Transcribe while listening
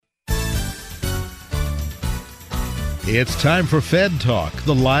It's time for Fed Talk,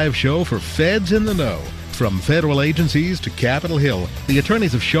 the live show for feds in the know. From federal agencies to Capitol Hill, the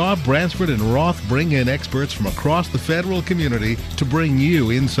attorneys of Shaw, Bransford, and Roth bring in experts from across the federal community to bring you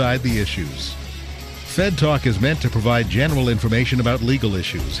inside the issues. Fed Talk is meant to provide general information about legal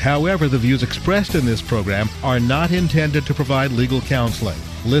issues. However, the views expressed in this program are not intended to provide legal counseling.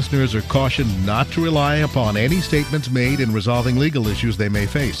 Listeners are cautioned not to rely upon any statements made in resolving legal issues they may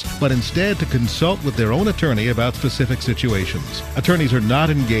face, but instead to consult with their own attorney about specific situations. Attorneys are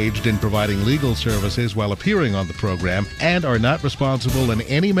not engaged in providing legal services while appearing on the program and are not responsible in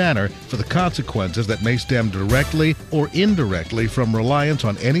any manner for the consequences that may stem directly or indirectly from reliance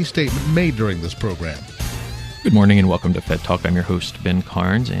on any statement made during this program. Good morning and welcome to Fed Talk. I'm your host, Ben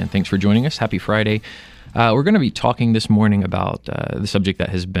Carnes, and thanks for joining us. Happy Friday. We're going to be talking this morning about the subject that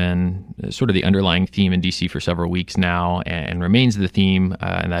has been sort of the underlying theme in D.C. for several weeks now and remains the theme,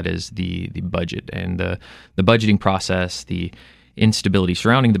 and that is the budget and the budgeting process, the instability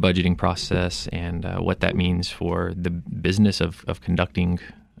surrounding the budgeting process, and what that means for the business of conducting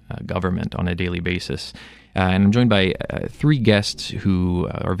government on a daily basis. And I'm joined by three guests who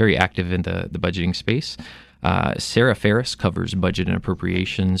are very active in the budgeting space. Sarah Ferris covers budget and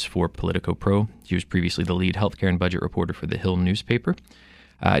appropriations for Politico Pro. She was previously the lead healthcare and budget reporter for the Hill newspaper.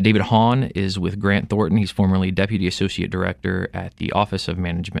 David Hahn is with Grant Thornton. He's formerly Deputy Associate Director at the Office of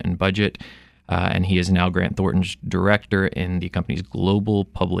Management and Budget, and he is now Grant Thornton's Director in the company's global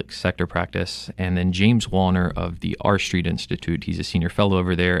public sector practice. And then James Wallner of the R Street Institute. He's a senior fellow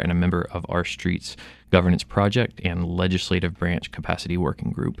over there and a member of R Street's Governance Project and Legislative Branch Capacity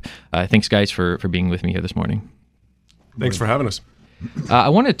Working Group. Thanks, guys, for being with me here this morning. Thanks for having us. I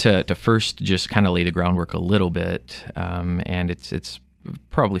wanted to first just kind of lay the groundwork a little bit, and it's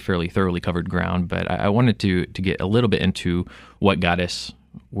probably fairly thoroughly covered ground, but I wanted to get a little bit into what got us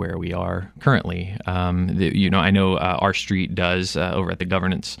where we are currently. I know R Street does over at the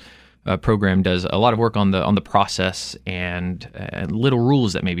governance program does a lot of work on the process and little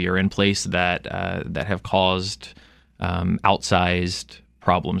rules that maybe are in place that have caused outsized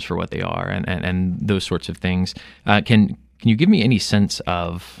problems for what they are and those sorts of things. Can you give me any sense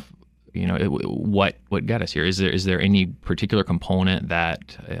of what got us here? Is there any particular component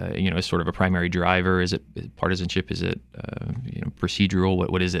that is sort of a primary driver? Is it partisanship? Is it procedural?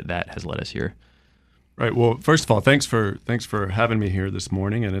 What is it that has led us here? Right. Well, first of all, thanks for having me here this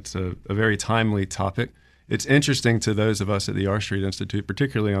morning, and it's a very timely topic. It's interesting to those of us at the R Street Institute,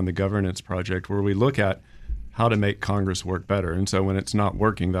 particularly on the Governance Project, where we look at how to make Congress work better. And so when it's not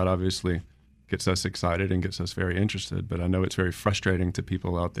working, that obviously gets us excited and gets us very interested. But I know it's very frustrating to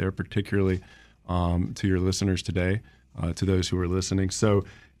people out there, particularly to your listeners today, to those who are listening. So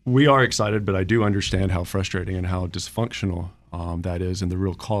we are excited, but I do understand how frustrating and how dysfunctional that is and the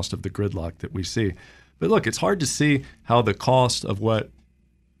real cost of the gridlock that we see. But look, it's hard to see how the cost of what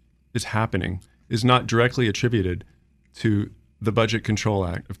is happening is not directly attributed to the Budget Control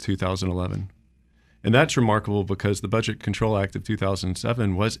Act of 2011. And that's remarkable because the Budget Control Act of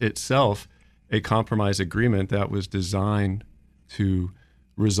 2007 was itself a compromise agreement that was designed to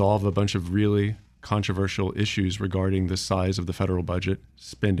resolve a bunch of really controversial issues regarding the size of the federal budget,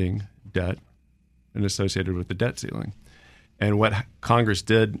 spending, debt, and associated with the debt ceiling. And what Congress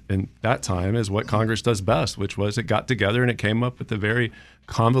did in that time is what Congress does best, which was it got together and it came up with a very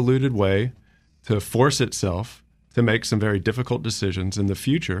convoluted way to force itself to make some very difficult decisions in the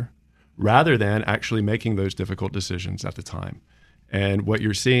future rather than actually making those difficult decisions at the time. And what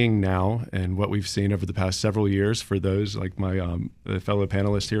you're seeing now and what we've seen over the past several years for those like my fellow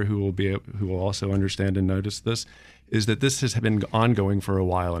panelists here who will also understand and notice this is that this has been ongoing for a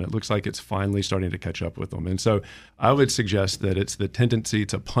while, and it looks like it's finally starting to catch up with them. And so I would suggest that it's the tendency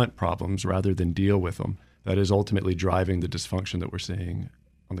to punt problems rather than deal with them that is ultimately driving the dysfunction that we're seeing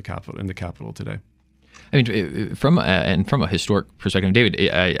in the Capitol today. I mean, from a historic perspective,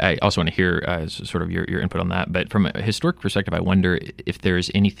 David, I also want to hear sort of your input on that. But from a historic perspective, I wonder if there's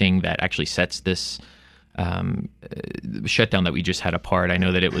anything that actually sets this shutdown that we just had apart. I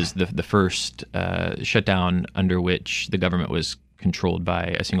know that it was the first shutdown under which the government was controlled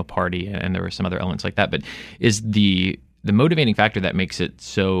by a single party, and there were some other elements like that. But is the motivating factor that makes it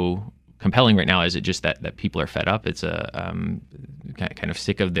so compelling right now, is it just that people are fed up? It's a kind of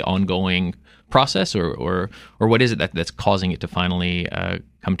sick of the ongoing process, or what is it that's causing it to finally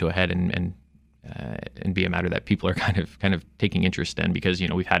come to a head and be a matter that people are kind of taking interest in? Because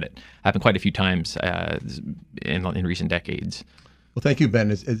we've had it happen quite a few times in recent decades. Well, thank you,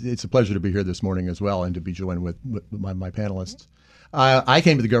 Ben. It's a pleasure to be here this morning as well, and to be joined with my panelists. I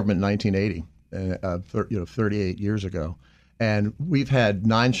came to the government in 1980, 38 years ago. And we've had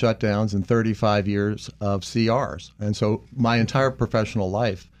 9 shutdowns and 35 years of CRs. And so my entire professional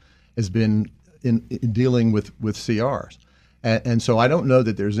life has been in dealing with CRs. And so I don't know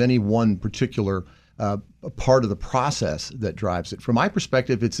that there's any one particular part of the process that drives it. From my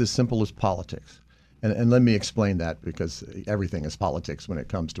perspective, it's as simple as politics. And let me explain that, because everything is politics when it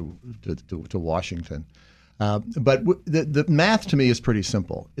comes to Washington. But the math to me is pretty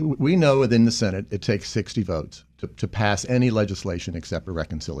simple. We know within the Senate it takes 60 votes to pass any legislation except a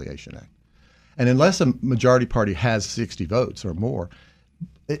Reconciliation Act. And unless a majority party has 60 votes or more,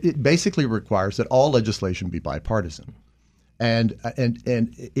 it basically requires that all legislation be bipartisan. And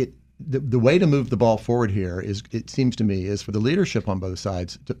the way to move the ball forward here is, it seems to me, is for the leadership on both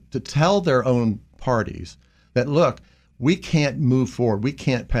sides to tell their own parties that, look, we can't move forward, we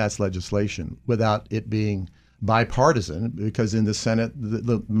can't pass legislation without it being bipartisan, because in the Senate,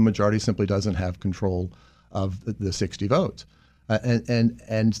 the majority simply doesn't have control of the 60 votes.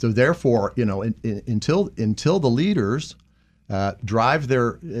 And so therefore, until the leaders drive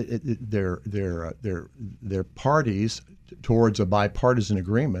their parties towards a bipartisan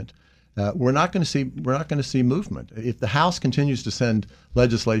agreement, we're not going to see movement. If the House continues to send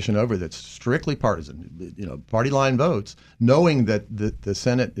legislation over that's strictly partisan, party line votes, knowing that the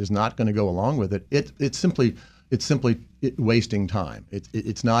Senate is not going to go along with it, it's simply wasting time.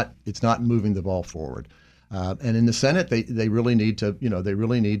 It's not moving the ball forward. And in the Senate, they really need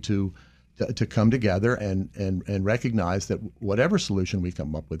to come together and recognize that whatever solution we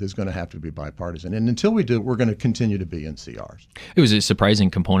come up with is going to have to be bipartisan. And until we do, we're going to continue to be in CRs. It was a surprising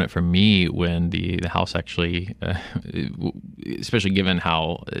component for me when the House actually, especially given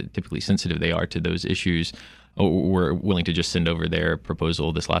how typically sensitive they are to those issues, were willing to just send over their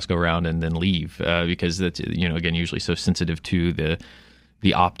proposal this last go round and then leave, because that's, again, usually so sensitive to the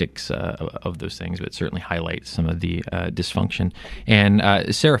optics of those things, but certainly highlights some of the dysfunction. And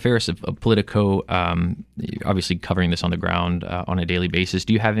Sarah Ferris of Politico, obviously covering this on the ground on a daily basis,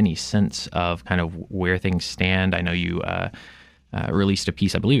 do you have any sense of kind of where things stand? I know you released a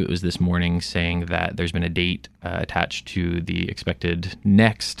piece, I believe it was this morning, saying that there's been a date attached to the expected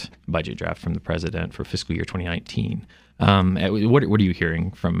next budget draft from the president for fiscal year 2019. What are you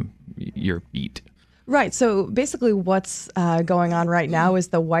hearing from your beat? Right. So basically what's going on right now is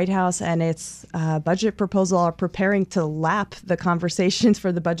the White House and its budget proposal are preparing to lap the conversations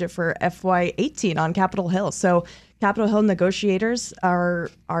for the budget for FY18 on Capitol Hill. So Capitol Hill negotiators are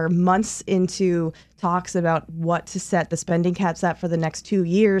months into talks about what to set the spending caps at for the next 2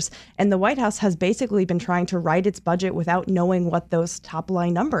 years. And the White House has basically been trying to write its budget without knowing what those top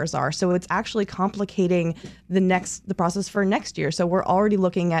line numbers are. So it's actually complicating the process for next year. So we're already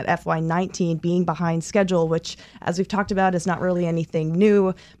looking at FY19 being behind schedule, which, as we've talked about, is not really anything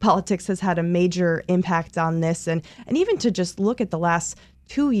new. Politics has had a major impact on this. And even to just look at the last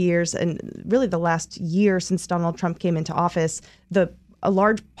 2 years and really the last year since Donald Trump came into office, a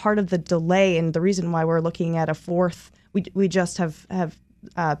large part of the delay and the reason why we're looking at a fourth, we just have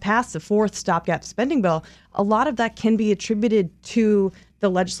passed the fourth stopgap spending bill, a lot of that can be attributed to the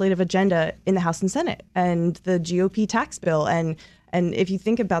legislative agenda in the House and Senate and the GOP tax bill. And if you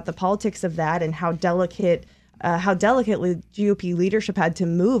think about the politics of that and how delicately GOP leadership had to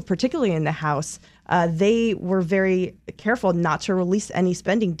move, particularly in the House, they were very careful not to release any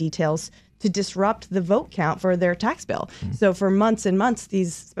spending details to disrupt the vote count for their tax bill. Mm-hmm. So for months and months,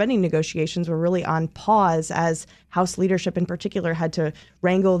 these spending negotiations were really on pause as House leadership in particular had to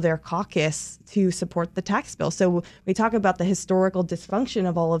wrangle their caucus to support the tax bill. So we talk about the historical dysfunction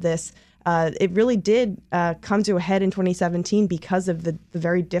of all of this. It really did come to a head in 2017 because of the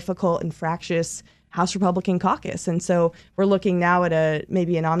very difficult and fractious House Republican caucus. And so we're looking now at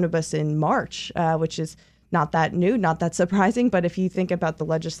maybe an omnibus in March, which is not that new, not that surprising. But if you think about the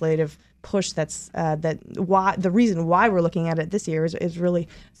legislative push, the reason why we're looking at it this year is really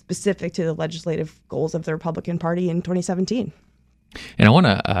specific to the legislative goals of the Republican Party in 2017. And I want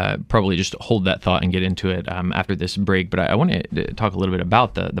to probably just hold that thought and get into it after this break. But I want to talk a little bit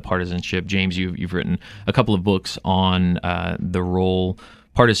about the partisanship. James, you've written a couple of books on the role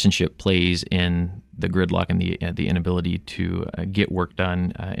partisanship plays in the gridlock and the inability to get work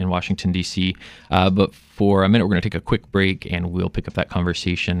done in Washington, D.C. But for a minute, we're going to take a quick break, and we'll pick up that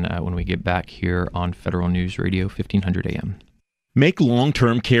conversation when we get back here on Federal News Radio, 1500 AM. Make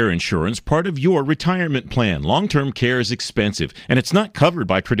long-term care insurance part of your retirement plan. Long-term care is expensive, and it's not covered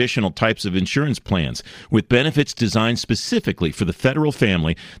by traditional types of insurance plans. With benefits designed specifically for the federal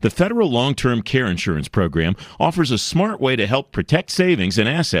family, the Federal Long-Term Care Insurance Program offers a smart way to help protect savings and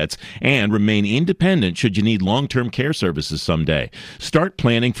assets and remain independent should you need long-term care services someday. Start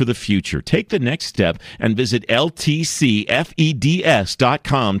planning for the future. Take the next step and visit ltcfeds.com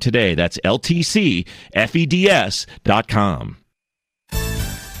today. That's ltcfeds.com.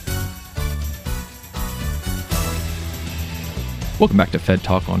 Welcome back to Fed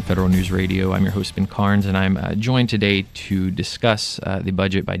Talk on Federal News Radio. I'm your host, Ben Carnes, and I'm joined today to discuss the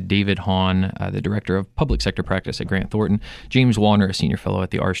budget by David Hahn, the Director of Public Sector Practice at Grant Thornton, James Wallner, a Senior Fellow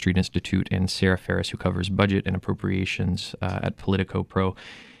at the R Street Institute, and Sarah Ferris, who covers budget and appropriations at Politico Pro.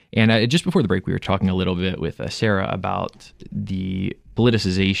 And just before the break, we were talking a little bit with Sarah about the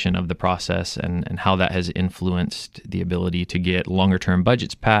politicization of the process and how that has influenced the ability to get longer-term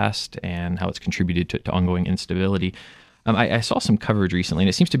budgets passed and how it's contributed to ongoing instability. I saw some coverage recently, and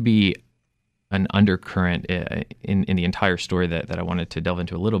it seems to be an undercurrent in the entire story that I wanted to delve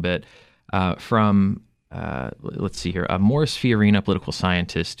into a little bit from, let's see here, Morris Fiorina, political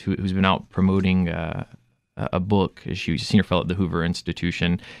scientist who's been out promoting a book. She was a senior fellow at the Hoover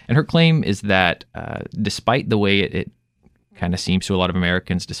Institution, and her claim is that despite the way it kind of seems to a lot of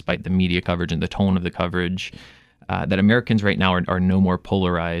Americans, despite the media coverage and the tone of the coverage, that Americans right now are no more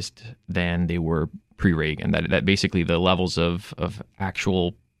polarized than they were pre-Reagan, that basically the levels of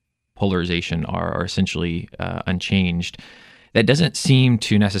actual polarization are essentially unchanged. That doesn't seem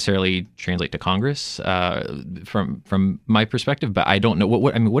to necessarily translate to Congress from my perspective, but I don't know.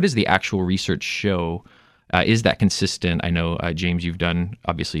 What does the actual research show? Is that consistent? I know, James, you've done,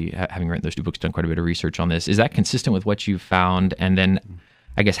 obviously, having written those two books, done quite a bit of research on this. Is that consistent with what you've found? And then,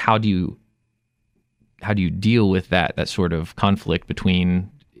 I guess, how do you deal with that sort of conflict between,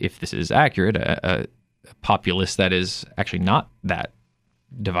 if this is accurate, a populace that is actually not that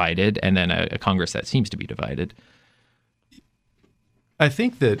divided, and then a Congress that seems to be divided? I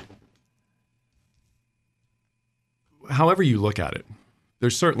think that however you look at it,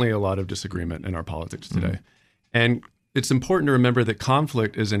 there's certainly a lot of disagreement in our politics today. Mm-hmm. And it's important to remember that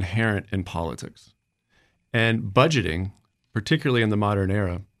conflict is inherent in politics. And budgeting, particularly in the modern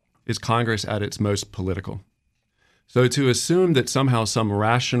era, is Congress at its most political. So to assume that somehow some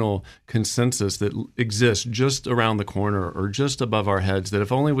rational consensus that exists just around the corner or just above our heads, that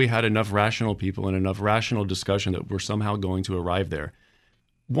if only we had enough rational people and enough rational discussion that we're somehow going to arrive there.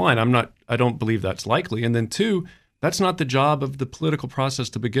 One, I don't believe that's likely. And then two, that's not the job of the political process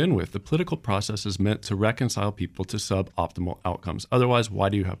to begin with. The political process is meant to reconcile people to suboptimal outcomes. Otherwise, why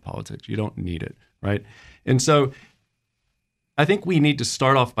do you have politics? You don't need it, right? And so I think we need to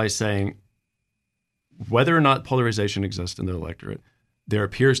start off by saying, whether or not polarization exists in the electorate, there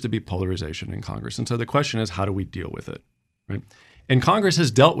appears to be polarization in Congress. And so the question is, how do we deal with it, right? And Congress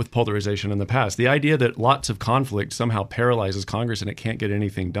has dealt with polarization in the past. The idea that lots of conflict somehow paralyzes Congress and it can't get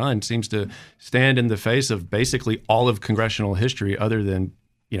anything done seems to stand in the face of basically all of congressional history other than,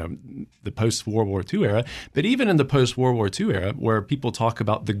 the post-World War II era. But even in the post-World War II era, where people talk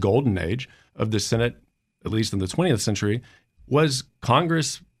about the golden age of the Senate, at least in the 20th century, was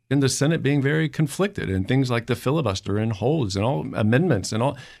Congress in the Senate being very conflicted, and things like the filibuster and holds and all amendments and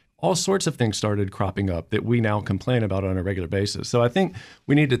all sorts of things started cropping up that we now complain about on a regular basis. So I think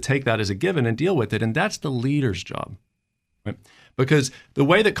we need to take that as a given and deal with it, and that's the leader's job, right? Because the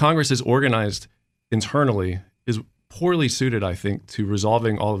way that Congress is organized internally is poorly suited, I think, to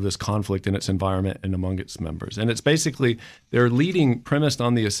resolving all of this conflict in its environment and among its members. And it's basically, they're leading premised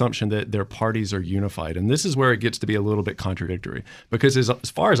on the assumption that their parties are unified. And this is where it gets to be a little bit contradictory, because as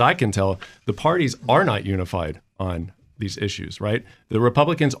far as I can tell, the parties are not unified on these issues, right? The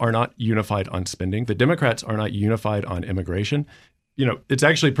Republicans are not unified on spending. The Democrats are not unified on immigration. It's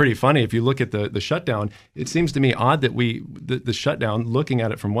actually pretty funny. If you look at the shutdown, it seems to me odd that the shutdown, looking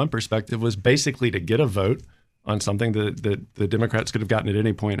at it from one perspective, was basically to get a vote on something that the Democrats could have gotten at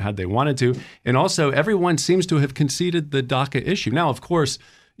any point had they wanted to. And also, everyone seems to have conceded the DACA issue. Now, of course,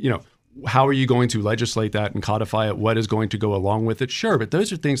 how are you going to legislate that and codify it? What is going to go along with it? Sure, but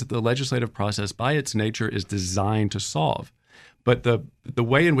those are things that the legislative process, by its nature, is designed to solve. But the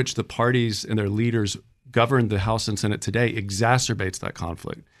way in which the parties and their leaders govern the House and Senate today exacerbates that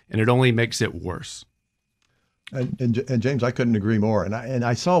conflict, and it only makes it worse. And James, I couldn't agree more. And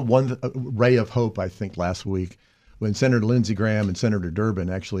I saw one ray of hope, I think, last week when Senator Lindsey Graham and Senator Durbin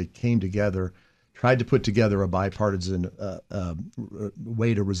actually came together, tried to put together a bipartisan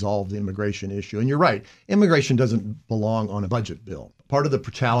way to resolve the immigration issue. And you're right, immigration doesn't belong on a budget bill. Part of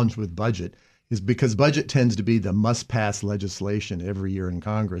the challenge with budget is because budget tends to be the must-pass legislation every year in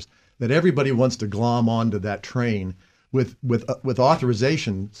Congress, that everybody wants to glom onto that train with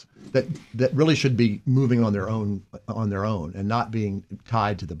authorizations that really should be moving on their own and not being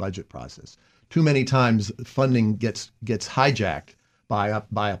tied to the budget process. Too many times funding gets hijacked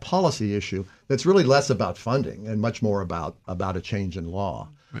by a policy issue that's really less about funding and much more about a change in law.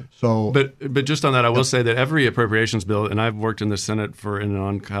 Right. So, but just on that, I will say that every appropriations bill, and I've worked in the Senate and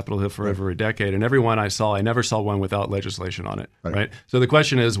on Capitol Hill for over a decade, and every one I never saw one without legislation on it. Right. So the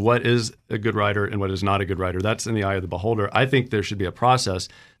question is, what is a good rider and what is not a good rider? That's in the eye of the beholder. I think there should be a process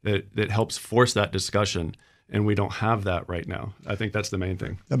that helps force that discussion, and we don't have that right now. I think that's the main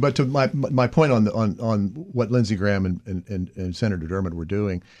thing. But to my point on what Lindsey Graham and Senator Dermott were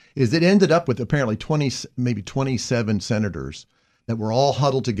doing is it ended up with apparently 27 senators that were all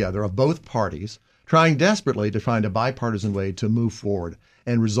huddled together of both parties, trying desperately to find a bipartisan way to move forward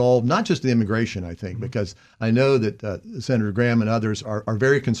and resolve not just the immigration, I think, because I know that Senator Graham and others are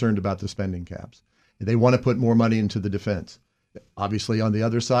very concerned about the spending caps. They want to put more money into the defense. Obviously, on the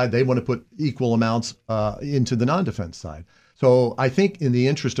other side, they want to put equal amounts into the non-defense side. So I think in the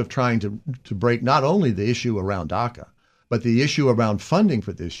interest of trying to break not only the issue around DACA, but the issue around funding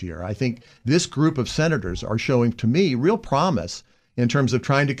for this year, I think this group of senators are showing, to me, real promise in terms of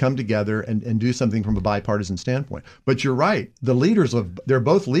trying to come together and do something from a bipartisan standpoint. But you're right, they're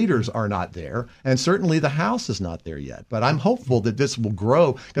both leaders are not there, and certainly the House is not there yet. But I'm hopeful that this will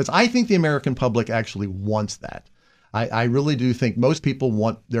grow because I think the American public actually wants that. I really do think most people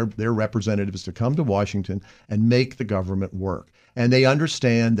want their representatives to come to Washington and make the government work. And they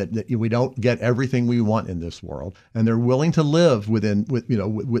understand that we don't get everything we want in this world, and they're willing to live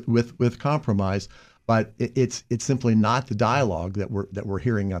with compromise. But it's simply not the dialogue that we're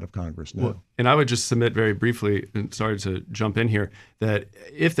hearing out of Congress now. Well, and I would just submit very briefly, and sorry to jump in here, that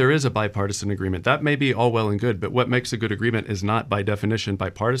if there is a bipartisan agreement, that may be all well and good. But what makes a good agreement is not by definition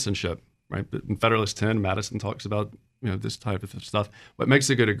bipartisanship. Right? In Federalist 10, Madison talks about this type of stuff. What makes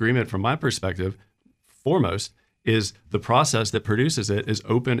a good agreement, from my perspective, foremost, is the process that produces it is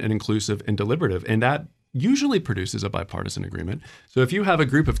open and inclusive and deliberative, and that usually produces a bipartisan agreement. So if you have a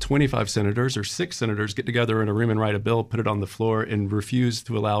group of 25 senators or 6 senators get together in a room and write a bill, put it on the floor, and refuse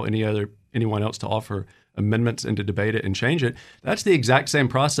to allow anyone else to offer amendments and to debate it and change it, that's the exact same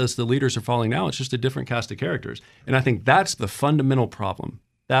process the leaders are following now. It's just a different cast of characters, and I think that's the fundamental problem.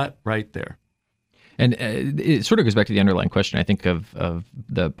 That right there. And it sort of goes back to the underlying question, I think, of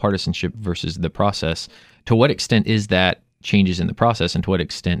the partisanship versus the process. To what extent is that changes in the process, and to what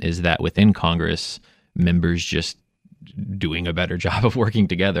extent is that within Congress, members just doing a better job of working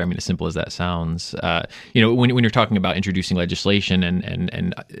together? I mean, as simple as that sounds. When you're talking about introducing legislation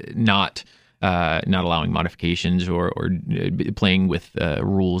and not allowing modifications or playing with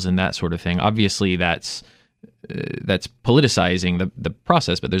rules and that sort of thing, obviously that's politicizing the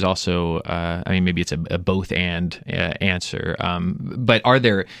process, but there's also, maybe it's a both and answer. But are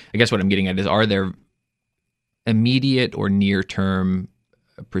there, I guess what I'm getting at is, are there immediate or near term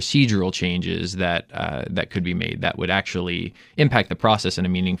procedural changes that could be made that would actually impact the process in a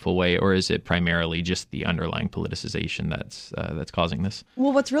meaningful way, or is it primarily just the underlying politicization that's causing this?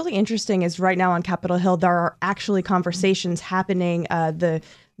 Well, what's really interesting is right now on Capitol Hill, there are actually conversations happening.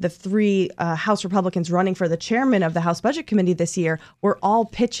 The 3 House Republicans running for the chairman of the House Budget Committee this year were all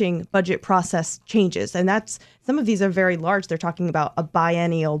pitching budget process changes. And some of these are very large. They're talking about a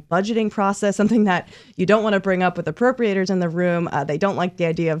biennial budgeting process, something that you don't want to bring up with appropriators in the room. They don't like the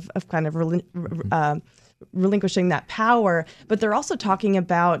idea of kind of relinquishing that power. But they're also talking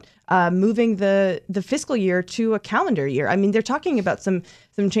about moving the fiscal year to a calendar year. I mean, they're talking about some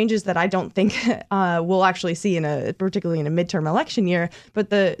changes that I don't think we'll actually see particularly in a midterm election year. But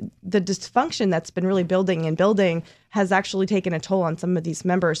the dysfunction that's been really building has actually taken a toll on some of these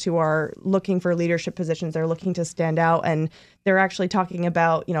members who are looking for leadership positions. They're looking to stand out, and they're actually talking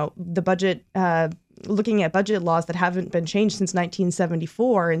about the budget. Looking at budget laws that haven't been changed since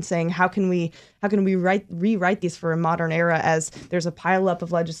 1974 and saying, how can we rewrite these for a modern era, as there's a pileup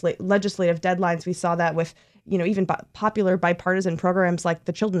of legislative deadlines. We saw that with even popular bipartisan programs like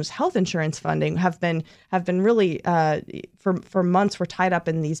the children's health insurance funding have been really for months were tied up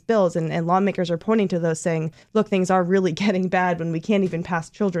in these bills, and lawmakers are pointing to those saying, look, things are really getting bad when we can't even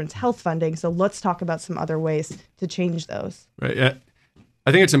pass children's health funding. So let's talk about some other ways to change those. Right. Yeah.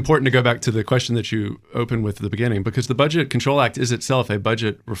 I think it's important to go back to the question that you opened with at the beginning, because the Budget Control Act is itself a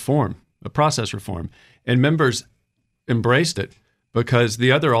budget reform, a process reform, and members embraced it because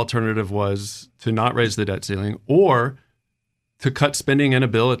the other alternative was to not raise the debt ceiling or to cut spending in a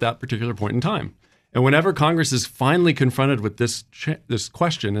bill at that particular point in time. And whenever Congress is finally confronted with this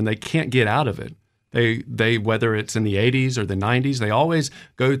question and they can't get out of it, they whether it's in the 80s or the 90s, they always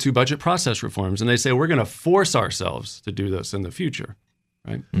go to budget process reforms and they say, we're going to force ourselves to do this in the future.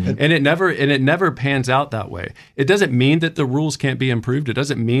 Right. Mm-hmm. And it never pans out that way. It doesn't mean that the rules can't be improved. It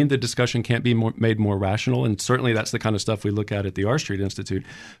doesn't mean the discussion can't be made more rational. And certainly that's the kind of stuff we look at the R Street Institute.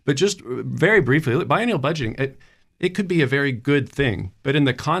 But just very briefly, biennial budgeting, it could be a very good thing. But in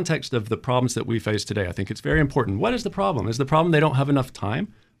the context of the problems that we face today, I think it's very important. What is the problem? Is the problem they don't have enough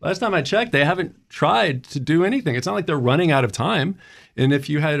time? Last time I checked, they haven't tried to do anything. It's not like they're running out of time. And if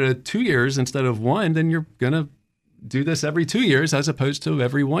you had 2 years instead of one, then you're going to do this every 2 years as opposed to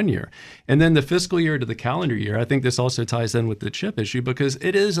every 1 year. And then the fiscal year to the calendar year, I think this also ties in with the chip issue because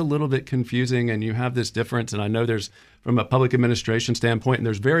it is a little bit confusing and you have this difference. And I know there's, from a public administration standpoint, and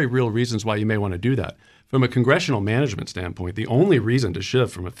there's very real reasons why you may want to do that. From a congressional management standpoint, the only reason to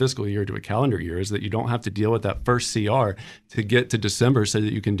shift from a fiscal year to a calendar year is that you don't have to deal with that first CR to get to December so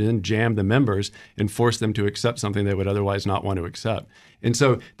that you can then jam the members and force them to accept something they would otherwise not want to accept. And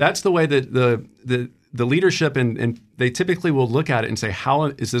so that's the way that the leadership and they typically will look at it and say, how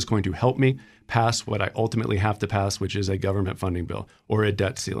is this going to help me pass what I ultimately have to pass, which is a government funding bill or a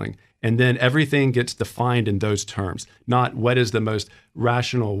debt ceiling? And then everything gets defined in those terms, not what is the most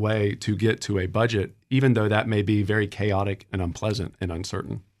rational way to get to a budget, even though that may be very chaotic and unpleasant and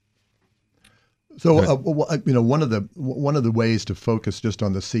uncertain. So, one of the ways to focus just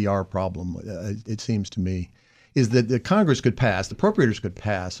on the CR problem, it seems to me, is that the Congress could pass, the appropriators could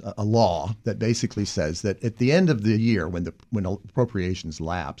pass a law that basically says that at the end of the year, when appropriations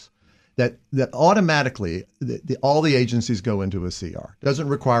lapse, that automatically all the agencies go into a CR. Doesn't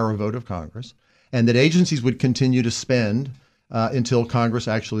require a vote of Congress, and that agencies would continue to spend until Congress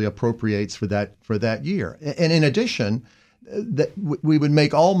actually appropriates for that year. And in addition, that we would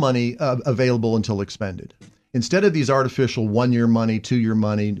make all money available until expended. Instead of these artificial 1 year money, 2 year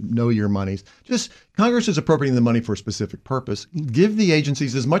money, no year monies, just Congress is appropriating the money for a specific purpose. Give the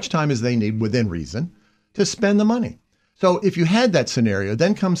agencies as much time as they need within reason to spend the money. So if you had that scenario,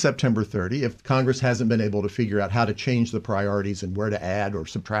 then come September 30, if Congress hasn't been able to figure out how to change the priorities and where to add or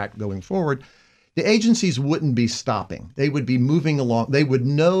subtract going forward, the agencies wouldn't be stopping. They would be moving along. They would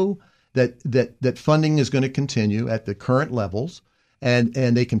know that funding is going to continue at the current levels, and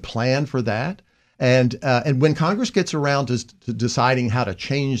they can plan for that. And when Congress gets around to deciding how to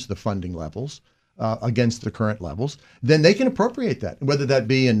change the funding levels against the current levels, then they can appropriate that, whether that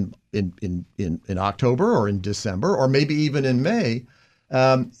be in October or in December or maybe even in May.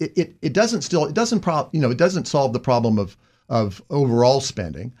 It doesn't solve the problem of overall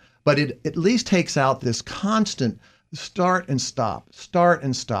spending, but it at least takes out this constant start and stop,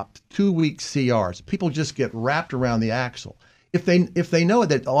 2-week CRs. People just get wrapped around the axle. If they know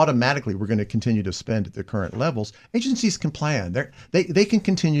that automatically we're going to continue to spend at the current levels, agencies can plan. They can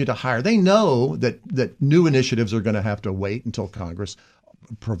continue to hire. They know that new initiatives are going to have to wait until Congress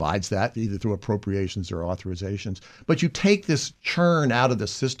provides that, either through appropriations or authorizations. But you take this churn out of the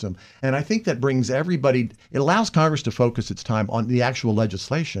system, and I think that brings everybody, it allows Congress to focus its time on the actual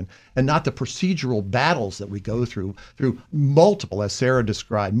legislation and not the procedural battles that we go through multiple, as Sarah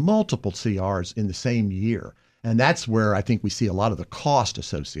described, multiple CRs in the same year. And that's where I think we see a lot of the cost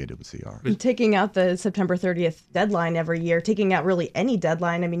associated with CR. Taking out the September 30th deadline every year, taking out really any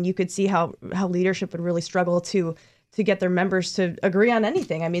deadline, I mean, you could see how leadership would really struggle to get their members to agree on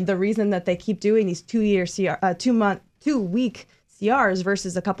anything. I mean, the reason that they keep doing these 2-week CRs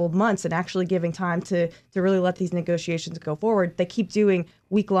versus a couple of months and actually giving time to really let these negotiations go forward, they keep doing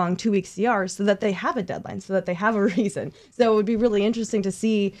week-long 2-week CRs so that they have a deadline, so that they have a reason. So it would be really interesting to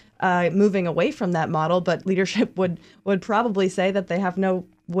see moving away from that model, but leadership would probably say that they have no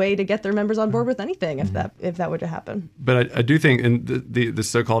way to get their members on board with anything if that were to happen. But I do think in the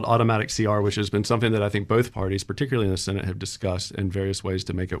so-called automatic CR, which has been something that I think both parties, particularly in the Senate, have discussed in various ways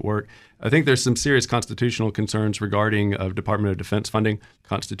to make it work. I think there's some serious constitutional concerns regarding Department of Defense funding.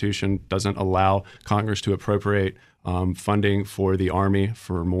 Constitution doesn't allow Congress to appropriate funding for the Army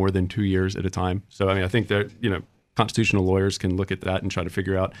for more than 2 years at a time. So I mean, I think that constitutional lawyers can look at that and try to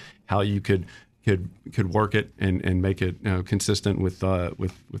figure out how you could work it and make it consistent with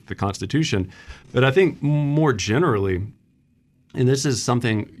the Constitution. But I think more generally, and this is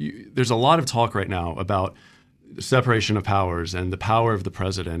something, there's a lot of talk right now about separation of powers and the power of the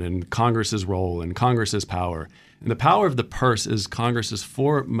president and Congress's role and Congress's power. And the power of the purse is Congress's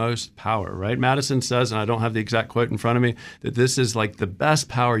foremost power, right? Madison says, and I don't have the exact quote in front of me, that this is like the best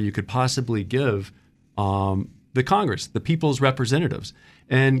power you could possibly give the Congress, the people's representatives.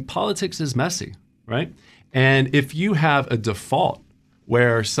 And politics is messy, right? And if you have a default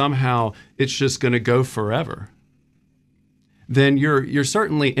where somehow it's just going to go forever, then you're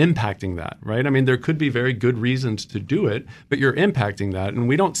certainly impacting that, right? I mean, there could be very good reasons to do it, but you're impacting that, and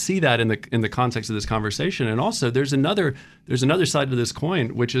we don't see that in the context of this conversation. And also, there's another side to this coin,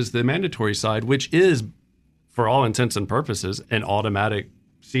 which is the mandatory side, which is, for all intents and purposes, an automatic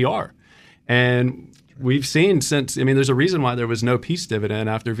CR. And we've seen there's a reason why there was no peace dividend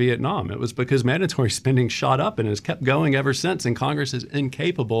after Vietnam. It was because mandatory spending shot up and has kept going ever since, and Congress is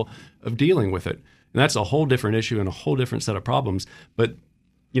incapable of dealing with it. And that's a whole different issue and a whole different set of problems. But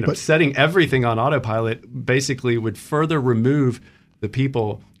setting everything on autopilot basically would further remove the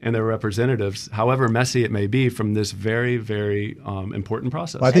people and their representatives, however messy it may be, from this very, very important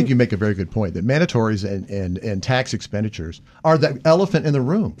process. Well, I think you make a very good point that mandatories and tax expenditures are the elephant in the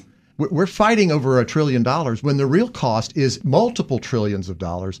room. We're fighting over $1 trillion when the real cost is multiple trillions of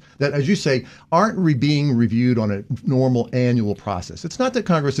dollars that, as you say, aren't being reviewed on a normal annual process. It's not that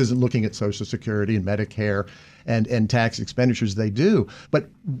Congress isn't looking at Social Security and Medicare and tax expenditures. They do. But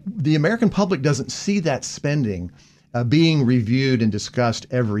the American public doesn't see that spending being reviewed and discussed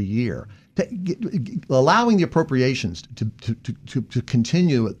every year. Allowing the appropriations to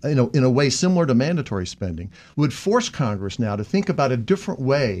continue in a way similar to mandatory spending would force Congress now to think about a different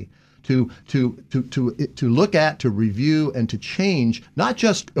way to look at, to review, and to change not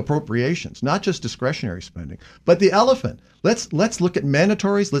just appropriations, not just discretionary spending, but the elephant. Let's look at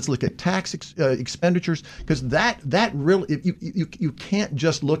mandatories. Let's look at tax expenditures, because that really you can't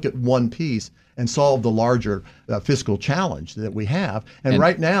just look at one piece and solve the larger fiscal challenge that we have. And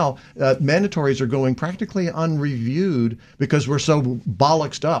right now, mandatories are going practically unreviewed because we're so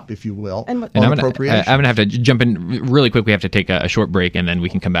bollocksed up, if you will, on appropriations. I'm going to have to jump in really quick. We have to take a short break, and then we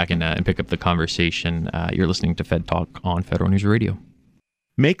can come back and pick up the conversation. You're listening to Fed Talk on Federal News Radio.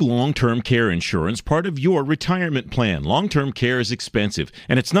 Make long-term care insurance part of your retirement plan. Long-term care is expensive,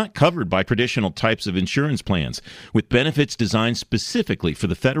 and it's not covered by traditional types of insurance plans. With benefits designed specifically for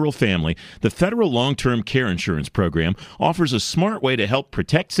the federal family, the Federal Long-Term Care Insurance Program offers a smart way to help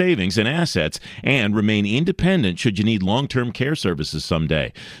protect savings and assets and remain independent should you need long-term care services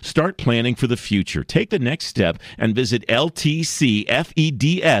someday. Start planning for the future. Take the next step and visit ltcfeds.com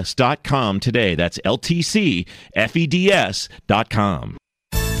today. That's ltcfeds.com.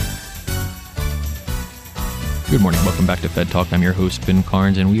 Good morning. Welcome back to Fed Talk. I'm your host, Ben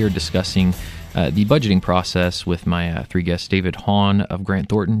Carnes, and we are discussing the budgeting process with my three guests, David Hahn of Grant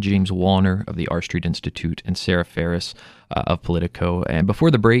Thornton, James Wallner of the R Street Institute, and Sarah Ferris of Politico. And before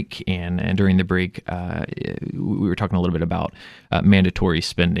the break and during the break, we were talking a little bit about mandatory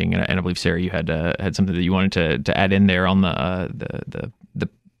spending. And I believe, Sarah, you had something that you wanted to add in there on the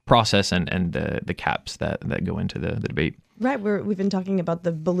process and the caps that go into the debate. Right. We've been talking about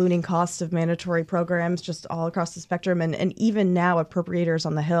the ballooning costs of mandatory programs just all across the spectrum. And even now, appropriators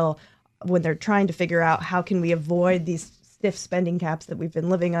on the Hill, when they're trying to figure out how can we avoid these stiff spending caps that we've been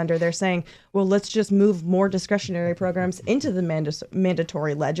living under, they're saying, well, let's just move more discretionary programs into the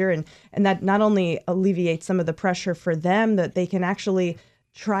mandatory ledger. And that not only alleviates some of the pressure for them, that they can actually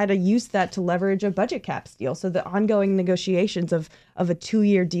try to use that to leverage a budget caps deal. So the ongoing negotiations of a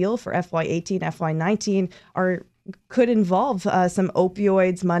 2-year deal for FY18, FY19 could involve some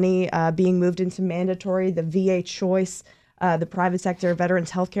opioids money being moved into mandatory, the VA choice, the private sector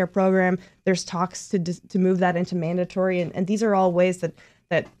veterans healthcare program. There's talks to move that into mandatory. And these are all ways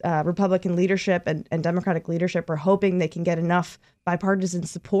that Republican leadership and Democratic leadership are hoping they can get enough bipartisan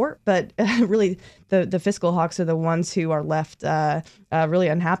support. But really, the fiscal hawks are the ones who are left really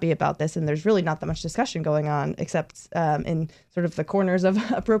unhappy about this. And there's really not that much discussion going on, except in sort of the corners of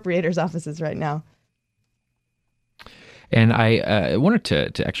appropriators' offices right now. And I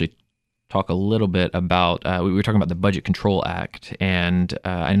wanted to actually talk a little bit about, we were talking about the Budget Control Act, and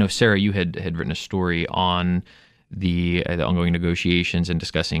I know, Sarah, you had written a story on the ongoing negotiations and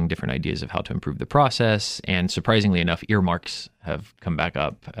discussing different ideas of how to improve the process, and surprisingly enough, earmarks have come back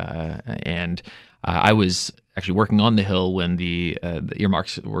up, and I was actually working on the Hill when the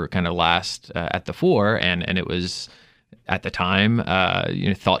earmarks were kind of last at the fore, and it was at the time,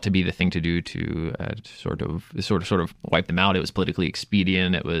 thought to be the thing to do to sort of wipe them out. It was politically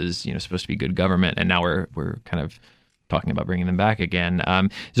expedient. It was supposed to be good government, and now we're kind of talking about bringing them back again.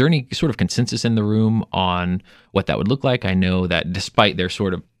 Is there any sort of consensus in the room on what that would look like? I know that despite their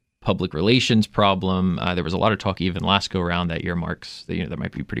sort of public relations problem, there was a lot of talk even last go around that earmarks, there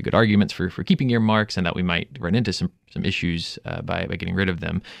might be pretty good arguments for keeping earmarks, and that we might run into some issues by getting rid of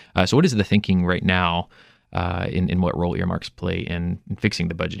them. So what is the thinking right now in what role earmarks play in fixing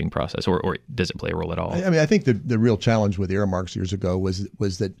the budgeting process, or does it play a role at all? I mean, I think the real challenge with earmarks years ago was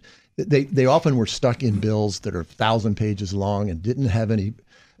that they often were stuck in bills that are 1,000 pages long and didn't have any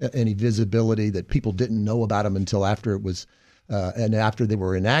visibility, that people didn't know about them until after it was and after they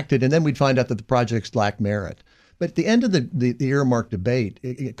were enacted, and then we'd find out that the projects lacked merit. But at the end of the earmark debate,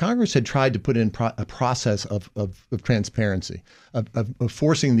 Congress had tried to put in a process of transparency, of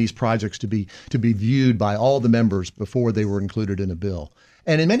forcing these projects to be viewed by all the members before they were included in a bill.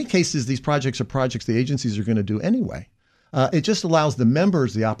 And in many cases, these projects are projects the agencies are going to do anyway. It just allows the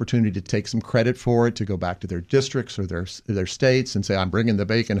members the opportunity to take some credit for it, to go back to their districts or their states and say, I'm bringing the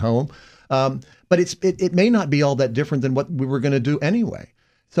bacon home. But it may not be all that different than what we were going to do anyway.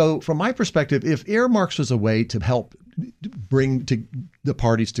 So from my perspective, if earmarks was a way to help bring the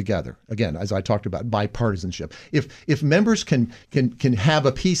parties together, again, as I talked about, bipartisanship, if members can have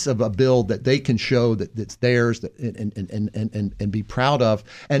a piece of a bill that they can show that it's theirs and be proud of,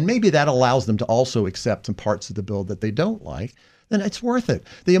 and maybe that allows them to also accept some parts of the bill that they don't like, then it's worth it.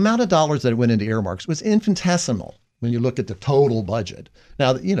 The amount of dollars that went into earmarks was infinitesimal when you look at the total budget.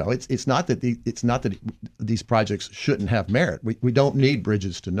 Now, it's not that these projects shouldn't have merit. We don't need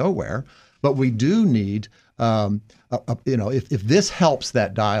bridges to nowhere, but we do need, if this helps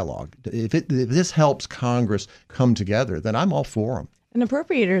that dialogue, if this helps Congress come together, then I'm all for them. And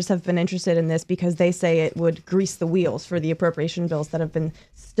appropriators have been interested in this because they say it would grease the wheels for the appropriation bills that have been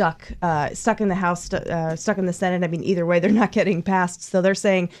stuck in the House, stuck in the Senate. I mean, either way, they're not getting passed. So they're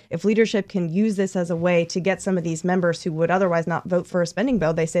saying if leadership can use this as a way to get some of these members who would otherwise not vote for a spending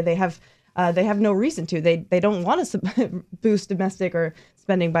bill, they say they have no reason to. They don't want to boost domestic or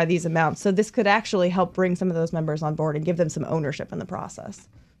spending by these amounts. So this could actually help bring some of those members on board and give them some ownership in the process.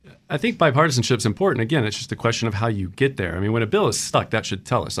 I think bipartisanship is important. Again, it's just a question of how you get there. I mean, when a bill is stuck, that should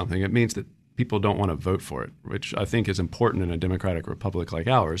tell us something. It means that people don't want to vote for it, which I think is important in a democratic republic like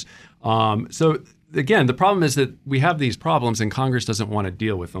ours. So again, the problem is that we have these problems and Congress doesn't want to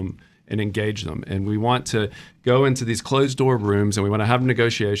deal with them and engage them. And we want to go into these closed door rooms and we want to have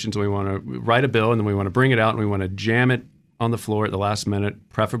negotiations and we want to write a bill and then we want to bring it out and we want to jam it on the floor at the last minute,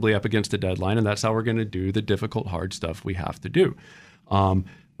 preferably up against a deadline. And that's how we're going to do the difficult, hard stuff we have to do.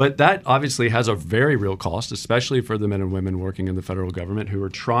 But that obviously has a very real cost, especially for the men and women working in the federal government who are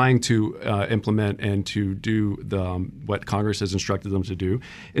trying to implement and to do what Congress has instructed them to do.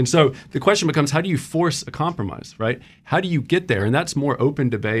 And so the question becomes, how do you force a compromise, right? How do you get there? And that's more open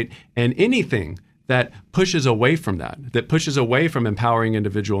debate. And anything that pushes away from that pushes away from empowering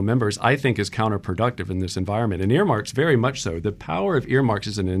individual members, I think is counterproductive in this environment. And earmarks, very much so. The power of earmarks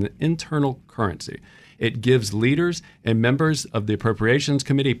is an internal currency. It gives leaders and members of the Appropriations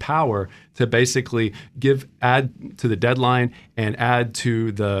Committee power to basically add to the deadline and add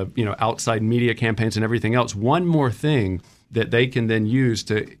to the outside media campaigns and everything else. One more thing that they can then use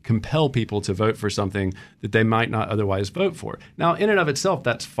to compel people to vote for something that they might not otherwise vote for. Now, in and of itself,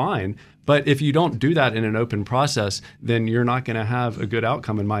 that's fine. But if you don't do that in an open process, then you're not going to have a good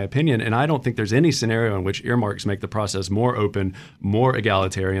outcome, in my opinion. And I don't think there's any scenario in which earmarks make the process more open, more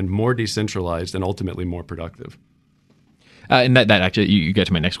egalitarian, more decentralized, and ultimately more productive. And that actually, you get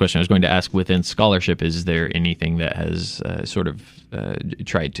to my next question. I was going to ask, within scholarship, is there anything that has sort of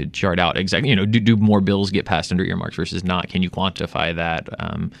tried to chart out exactly, do more bills get passed under earmarks versus not? Can you quantify that?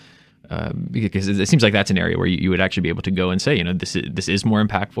 Because it seems like that's an area where you would actually be able to go and say, this is more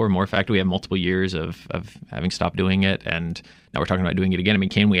impactful, more effective. We have multiple years of having stopped doing it, and now we're talking about doing it again. I mean,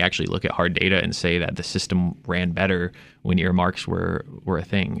 can we actually look at hard data and say that the system ran better when earmarks were a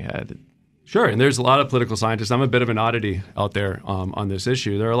thing? Sure, and there's a lot of political scientists. I'm a bit of an oddity out there on this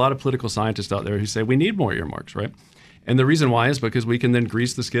issue. There are a lot of political scientists out there who say we need more earmarks, right? And the reason why is because we can then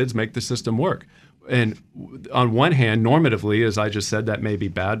grease the skids, make the system work. And on one hand, normatively, as I just said, that may be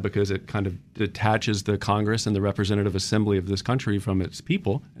bad because it kind of detaches the Congress and the representative assembly of this country from its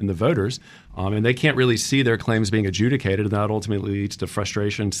people and the voters. And they can't really see their claims being adjudicated. And that ultimately leads to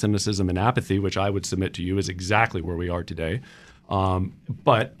frustration, cynicism, and apathy, which I would submit to you is exactly where we are today.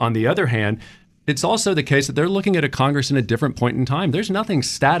 But on the other hand, it's also the case that they're looking at a Congress in a different point in time. There's nothing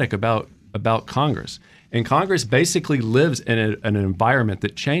static about Congress. And Congress basically lives in an environment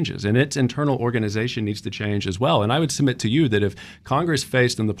that changes, and its internal organization needs to change as well. And I would submit to you that if Congress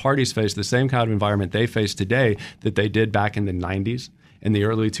faced and the parties faced the same kind of environment they face today that they did back in the 90s, in the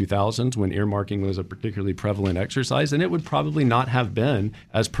early 2000s, when earmarking was a particularly prevalent exercise, then it would probably not have been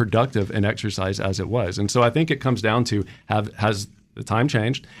as productive an exercise as it was. And so I think it comes down to has the time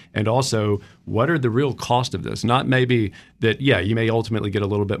changed, and also what are the real cost of this? Not maybe that, you may ultimately get a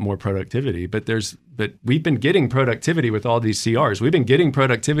little bit more productivity, but we've been getting productivity with all these CRs. We've been getting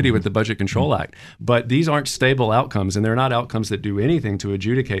productivity with the Budget Control Act, but these aren't stable outcomes, and they're not outcomes that do anything to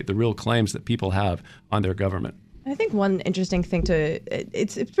adjudicate the real claims that people have on their government. I think one interesting thing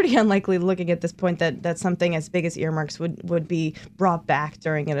it's pretty unlikely looking at this point that something as big as earmarks would be brought back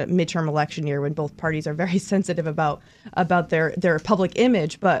during a midterm election year when both parties are very sensitive about their public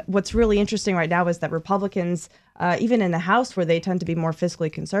image. But what's really interesting right now is that Republicans, even in the House where they tend to be more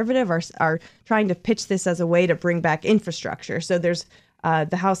fiscally conservative, are trying to pitch this as a way to bring back infrastructure. So there's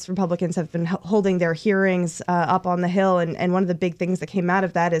the House Republicans have been holding their hearings up on the Hill, and one of the big things that came out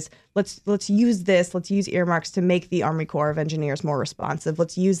of that is let's use earmarks to make the Army Corps of Engineers more responsive.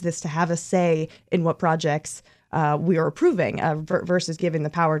 Let's use this to have a say in what projects we are approving versus giving the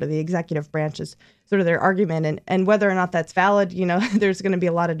power to the executive branch is sort of their argument. And whether or not that's valid, there's going to be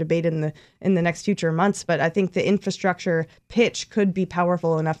a lot of debate in the next future months. But I think the infrastructure pitch could be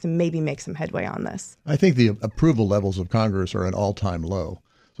powerful enough to maybe make some headway on this. I think the approval levels of Congress are at all-time low.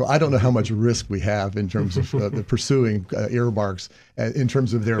 So I don't know how much risk we have in terms of the pursuing earmarks in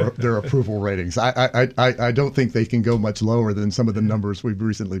terms of their approval ratings. I don't think they can go much lower than some of the numbers we've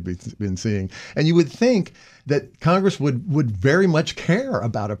recently been seeing. And you would think that Congress would very much care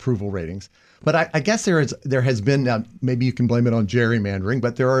about approval ratings. But I guess there has been, maybe you can blame it on gerrymandering,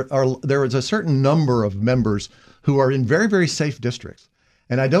 but there is a certain number of members who are in very, very safe districts.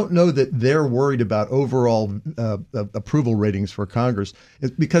 And I don't know that they're worried about overall approval ratings for Congress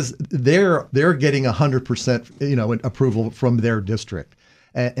because they're getting 100% approval from their district.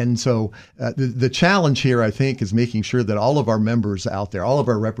 And so the challenge here, I think, is making sure that all of our members out there, all of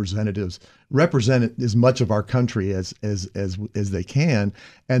our representatives, represent as much of our country as they can,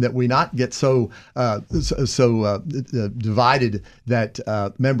 and that we not get so divided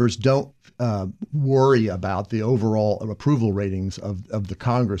that members don't worry about the overall approval ratings of the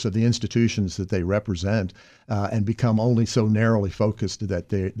Congress, of the institutions that they represent, and become only so narrowly focused that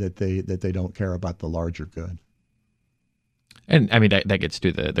they don't care about the larger good. And I mean, that gets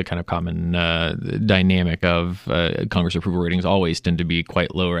to the kind of common dynamic of Congress approval ratings always tend to be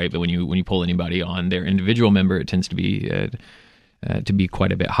quite low, right? But when you pull anybody on their individual member, it tends to be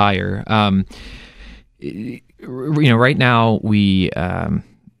quite a bit higher. Right now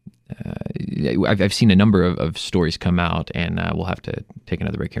I've seen a number of stories come out, and we'll have to take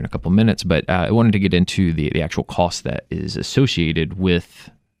another break here in a couple of minutes. But I wanted to get into the actual cost that is associated with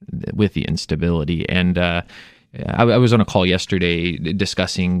the instability. And I was on a call yesterday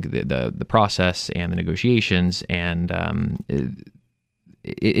discussing the process and the negotiations, and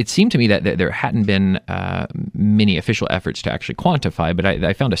it seemed to me that there hadn't been many official efforts to actually quantify. But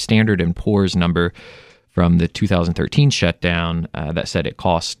I found a Standard & Poor's number from the 2013 shutdown that said it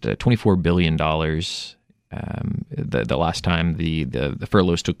cost $24 billion the last time the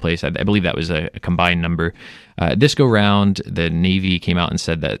furloughs took place. I believe that was a combined number. This go round, the Navy came out and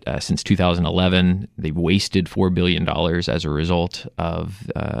said that since 2011, they've wasted $4 billion as a result of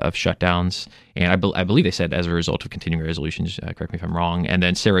shutdowns. And I believe they said as a result of continuing resolutions, correct me if I'm wrong. And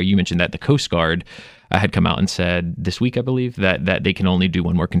then, Sarah, you mentioned that the Coast Guard had come out and said this week, I believe, that they can only do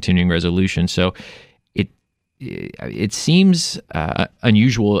one more continuing resolution. So it seems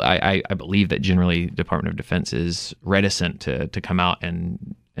unusual. I believe that generally the Department of Defense is reticent to come out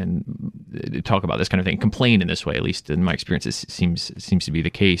and talk about this kind of thing, complain in this way. At least in my experience, it seems to be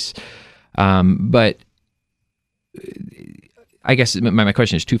the case. But I guess my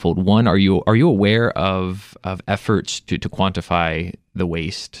question is twofold. One, are you aware of efforts to quantify the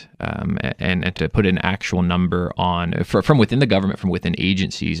waste and to put an actual number on from within the government, from within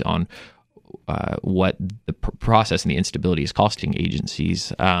agencies on what the process and the instability is costing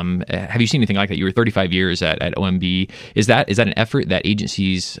agencies? Have you seen anything like that? You were 35 years at OMB. Is that an effort that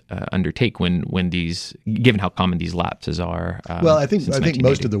agencies undertake when these, given how common these lapses are? Well, I think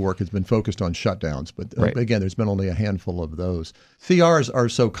most of the work has been focused on shutdowns, but right. Again, there's been only a handful of those. CRs are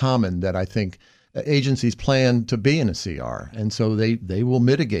so common that I think agencies plan to be in a CR, and so they will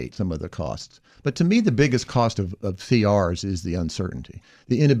mitigate some of the costs. But to me, the biggest cost of CRs is the uncertainty,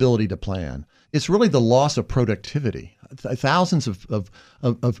 the inability to plan. It's really the loss of productivity. Thousands of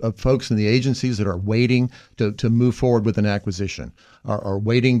folks in the agencies that are waiting to move forward with an acquisition are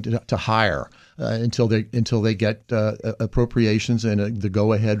waiting to hire until they get appropriations and the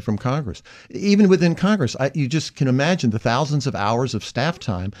go-ahead from Congress. Even within Congress, you just can imagine the thousands of hours of staff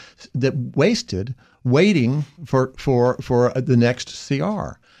time that wasted waiting for the next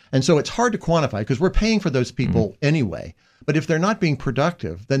CR. And so it's hard to quantify because we're paying for those people anyway. But if they're not being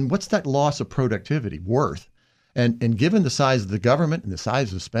productive, then what's that loss of productivity worth? And given the size of the government and the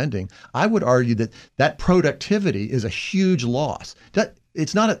size of spending, I would argue that productivity is a huge loss.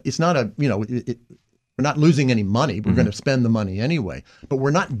 It's not a we're not losing any money. We're going to spend the money anyway, but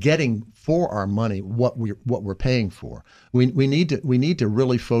we're not getting for our money what we're paying for. We need to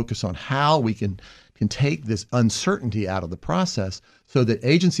really focus on how we can take this uncertainty out of the process so that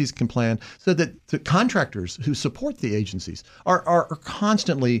agencies can plan, so that the contractors who support the agencies are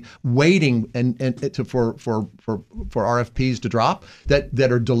constantly waiting for RFPs to drop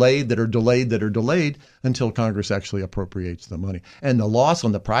that are delayed until Congress actually appropriates the money. And the loss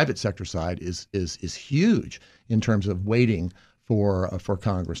on the private sector side is huge in terms of waiting for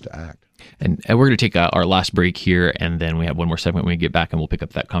Congress to act. And we're going to take our last break here, and then we have one more segment when we get back, and we'll pick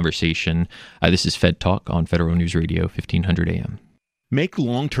up that conversation. This is Fed Talk on Federal News Radio, 1500 AM. Make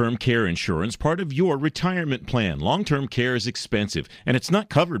long-term care insurance part of your retirement plan. Long-term care is expensive, and it's not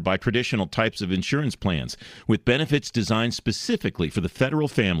covered by traditional types of insurance plans. With benefits designed specifically for the federal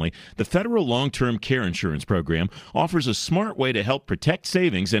family, the Federal Long-Term Care Insurance Program offers a smart way to help protect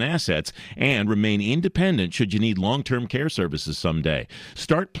savings and assets and remain independent should you need long-term care services someday.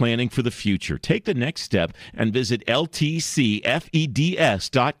 Start planning for the future. Take the next step and visit ltcfeds.com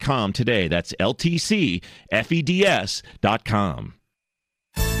today. That's ltcfeds.com.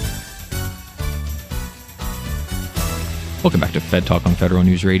 Welcome back to Fed Talk on Federal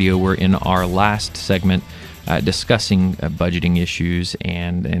News Radio. We're in our last segment discussing budgeting issues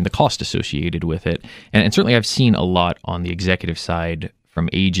and the cost associated with it. And certainly I've seen a lot on the executive side from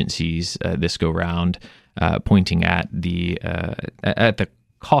agencies this go round pointing at the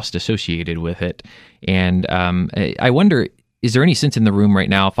cost associated with it. And I wonder, is there any sense in the room right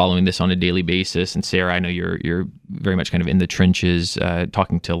now following this on a daily basis? And Sarah, I know you're very much kind of in the trenches,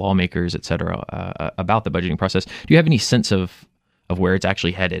 talking to lawmakers, et cetera, about the budgeting process. Do you have any sense of where it's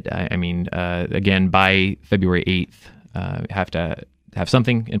actually headed? I mean, again, by February 8th, have to have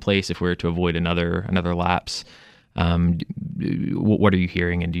something in place if we're to avoid another lapse. What are you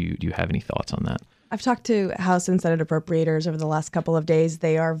hearing, and do you have any thoughts on that? I've talked to House and Senate appropriators over the last couple of days.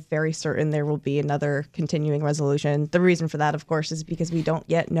 They are very certain there will be another continuing resolution. The reason for that, of course, is because we don't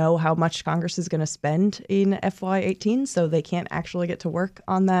yet know how much Congress is going to spend in FY18, so they can't actually get to work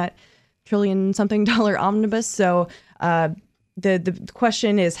on that trillion-something dollar omnibus. So the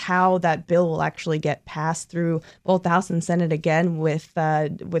question is how that bill will actually get passed through both the House and Senate again, with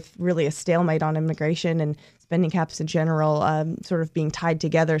really a stalemate on immigration and spending caps in general sort of being tied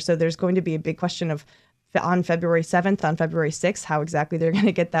together. So there's going to be a big question of on February 7th, on February 6th, how exactly they're going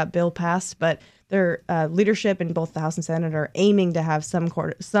to get that bill passed. But their leadership in both the House and Senate are aiming to have some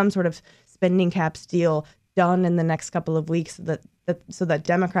sort of spending caps deal done in the next couple of weeks so that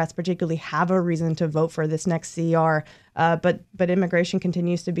Democrats particularly have a reason to vote for this next CR. But immigration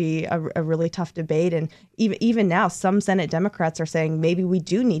continues to be a really tough debate. And even now, some Senate Democrats are saying maybe we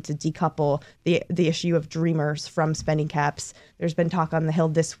do need to decouple the issue of Dreamers from spending caps. There's been talk on the Hill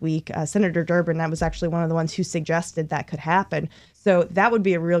this week. Senator Durbin, that was actually one of the ones who suggested that could happen. So that would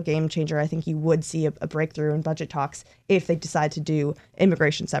be a real game changer. I think you would see a breakthrough in budget talks if they decide to do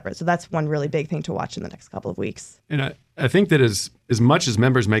immigration separate. So that's one really big thing to watch in the next couple of weeks. And I think that as much as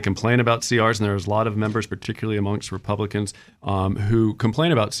members may complain about CRs, and there's a lot of members, particularly amongst Republicans, who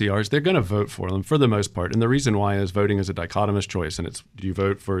complain about CRs, they're going to vote for them for the most part. And the reason why is voting is a dichotomous choice. And it's, do you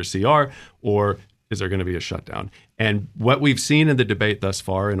vote for a CR or is there going to be a shutdown? And what we've seen in the debate thus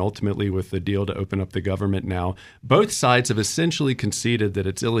far, and ultimately with the deal to open up the government now, both sides have essentially conceded that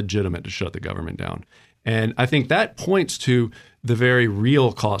it's illegitimate to shut the government down. And I think that points to the very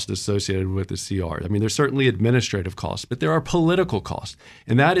real cost associated with the CR. I mean, there's certainly administrative costs, but there are political costs.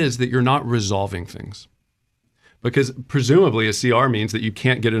 And that is that you're not resolving things. Because presumably a CR means that you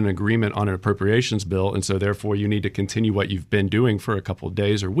can't get an agreement on an appropriations bill, and so therefore you need to continue what you've been doing for a couple of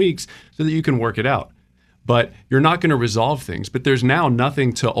days or weeks so that you can work it out. But you're not going to resolve things. But there's now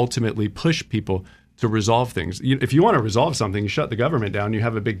nothing to ultimately push people to resolve things. If you want to resolve something, you shut the government down, you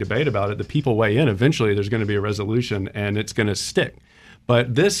have a big debate about it, the people weigh in, eventually there's going to be a resolution and it's going to stick.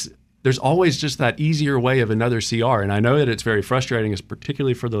 But there's always just that easier way of another CR. And I know that it's very frustrating,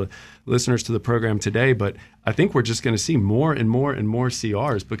 particularly for the listeners to the program today, but I think we're just going to see more and more and more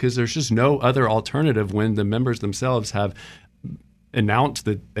CRs because there's just no other alternative when the members themselves have announced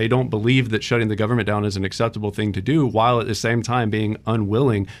that they don't believe that shutting the government down is an acceptable thing to do, while at the same time being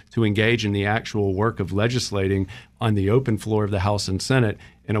unwilling to engage in the actual work of legislating on the open floor of the House and Senate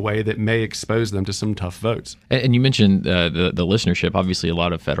in a way that may expose them to some tough votes. And you mentioned the listenership, obviously a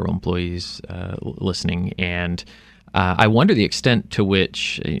lot of federal employees listening, and I wonder the extent to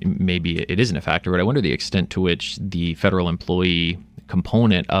which, maybe it isn't a factor, but I wonder the extent to which the federal employee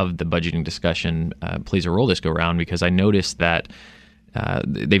component of the budgeting discussion plays a role this go around, because I noticed that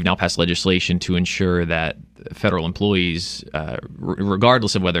they've now passed legislation to ensure that federal employees,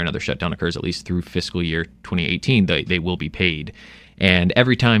 regardless of whether another shutdown occurs, at least through fiscal year 2018, they will be paid. And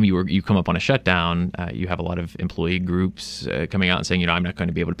every time you come up on a shutdown, you have a lot of employee groups coming out and saying, I'm not going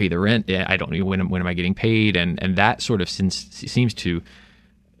to be able to pay the rent. I don't know when am I getting paid, and that sort of seems to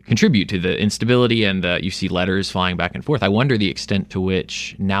contribute to the instability, and you see letters flying back and forth. I wonder the extent to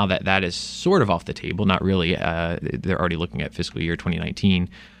which, now that that is sort of off the table, not really, they're already looking at fiscal year 2019,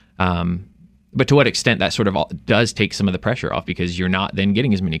 but to what extent that sort of does take some of the pressure off, because you're not then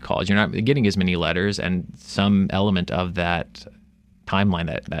getting as many calls, you're not getting as many letters, and some element of that timeline,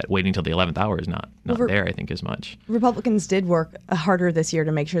 that waiting till the 11th hour is not there, I think, as much. Republicans did work harder this year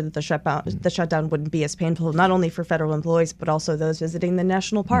to make sure that the shutdown wouldn't be as painful, not only for federal employees, but also those visiting the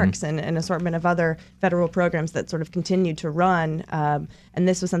national parks and an assortment of other federal programs that sort of continued to run. And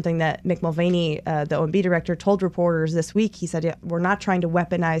this was something that Mick Mulvaney, the OMB director, told reporters this week. He said, we're not trying to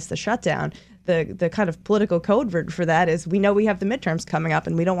weaponize the shutdown. The kind of political code word for that is, we know we have the midterms coming up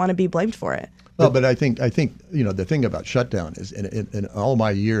and we don't want to be blamed for it. Well, but I think the thing about shutdown is, in all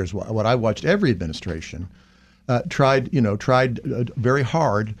my years, what I watched every administration tried very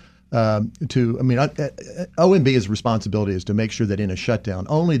hard OMB's responsibility is to make sure that in a shutdown,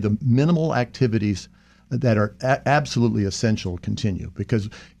 only the minimal activities that are absolutely essential continue, because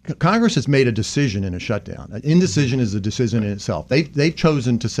Congress has made a decision in a shutdown. An indecision is a decision in itself. They've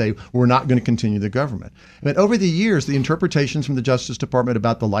chosen to say, we're not going to continue the government. But over the years, the interpretations from the Justice Department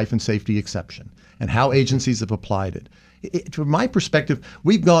about the life and safety exception and how agencies have applied it, from my perspective,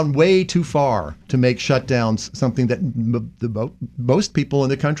 we've gone way too far to make shutdowns something that most people in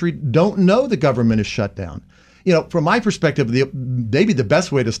the country don't know the government is shut down. From my perspective, maybe the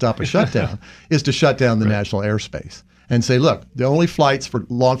best way to stop a shutdown is to shut down the national airspace and say, look, the only flights for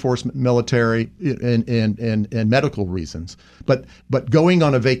law enforcement, military, and medical reasons. But going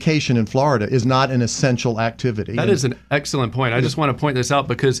on a vacation in Florida is not an essential activity. That is an excellent point. I just want to point this out,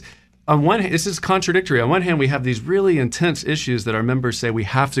 because on one hand, this is contradictory. On one hand, we have these really intense issues that our members say we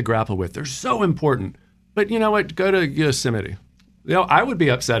have to grapple with. They're so important. But you know what? Go to Yosemite. I would be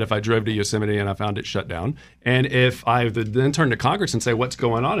upset if I drove to Yosemite and I found it shut down. And if I then turned to Congress and say, what's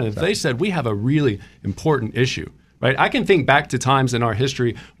going on? And if they said, we have a really important issue, right? I can think back to times in our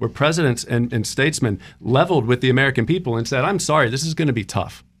history where presidents and statesmen leveled with the American people and said, I'm sorry, this is going to be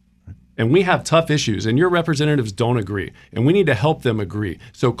tough. And we have tough issues, and your representatives don't agree. And we need to help them agree.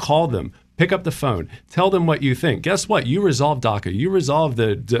 So call them. Pick up the phone. Tell them what you think. Guess what? You resolve DACA. You resolve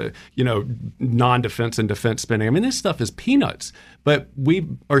the non-defense and defense spending. I mean, this stuff is peanuts. But we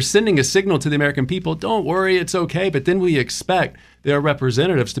are sending a signal to the American people, don't worry, it's okay. But then we expect their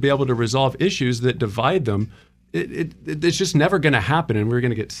representatives to be able to resolve issues that divide them. It's just never going to happen, and we're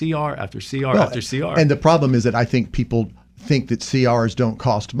going to get CR after CR after CR. And the problem is that I think people think that CRs don't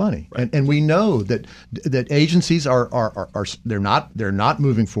cost money, right. and we know that agencies are they're not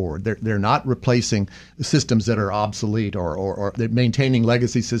moving forward. They're not replacing systems that are obsolete or they're maintaining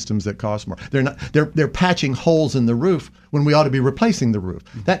legacy systems that cost more. They're patching holes in the roof when we ought to be replacing the roof.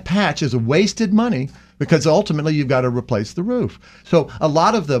 That patch is a wasted money, because ultimately you've got to replace the roof. So a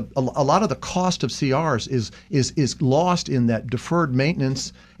lot of the cost of CRs is lost in that deferred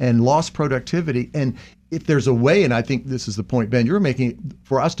maintenance and lost productivity. And if there's a way, and I think this is the point, Ben, you're making,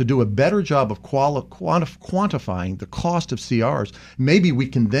 for us to do a better job of quantifying the cost of CRs, maybe we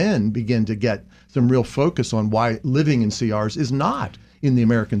can then begin to get some real focus on why living in CRs is not in the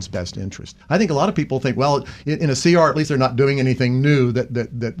Americans' best interest. I think a lot of people think, well, in a CR, at least they're not doing anything new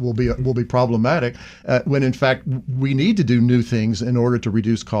that will be problematic, when in fact we need to do new things in order to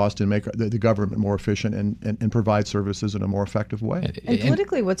reduce cost and make the government more efficient and provide services in a more effective way. And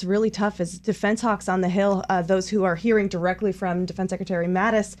politically, what's really tough is defense hawks on the Hill, those who are hearing directly from Defense Secretary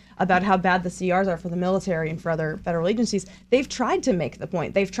Mattis about how bad the CRs are for the military and for other federal agencies. They've tried to make the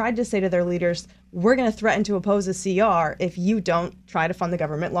point. They've tried to say to their leaders, we're going to threaten to oppose a CR if you don't try to fund the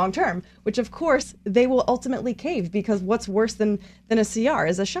government long term, which of course they will ultimately cave, because what's worse than a CR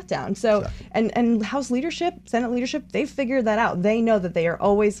is a shutdown. So, and House leadership, Senate leadership, they've figured that out. They know that they are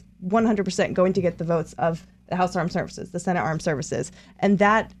always 100% going to get the votes of the House Armed Services, the Senate Armed Services, and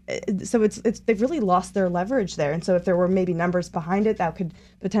that, so it's they've really lost their leverage there. And so if there were maybe numbers behind it, that could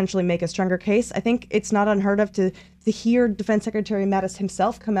potentially make a stronger case. I think it's not unheard of to hear Defense Secretary Mattis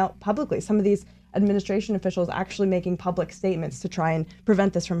himself come out publicly. Some of these administration officials actually making public statements to try and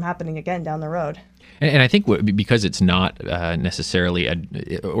prevent this from happening again down the road. And I think because it's not necessarily,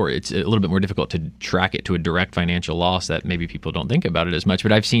 or it's a little bit more difficult to track it to a direct financial loss, that maybe people don't think about it as much.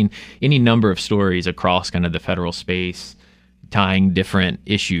 But I've seen any number of stories across kind of the federal space tying different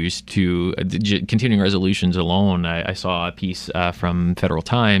issues to continuing resolutions alone. I saw a piece from Federal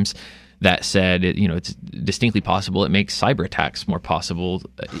Times that said, it's distinctly possible it makes cyber attacks more possible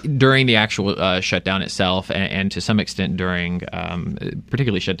during the actual shutdown itself, and to some extent during,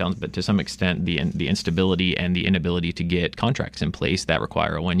 particularly shutdowns, but to some extent the instability and the inability to get contracts in place that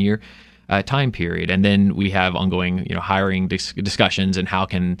require a 1-year time period. And then we have ongoing, hiring discussions and how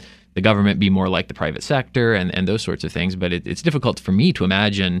can the government be more like the private sector and those sorts of things. But it's difficult for me to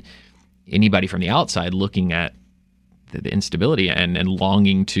imagine anybody from the outside looking at the instability and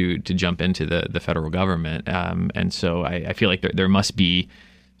longing to jump into the federal government. And so I feel like there must be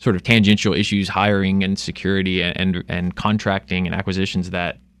sort of tangential issues, hiring and security and contracting and acquisitions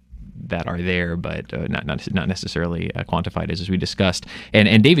that are there, but not necessarily quantified as we discussed.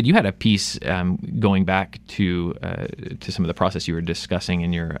 And David, you had a piece going back to some of the process you were discussing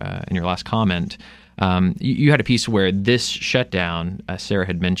in your last comment. You had a piece where this shutdown, Sarah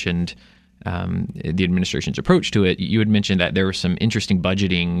had mentioned the administration's approach to it. You had mentioned that there were some interesting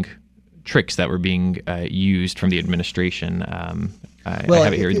budgeting tricks that were being used from the administration. I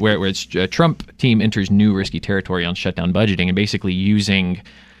have it here, where it's Trump team enters new risky territory on shutdown budgeting and basically using,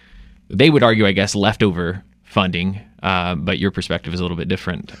 they would argue, I guess, leftover funding. But your perspective is a little bit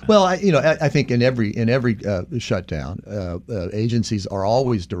different. Well, I think in every shutdown, agencies are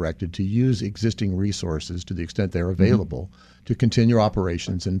always directed to use existing resources to the extent they're available to continue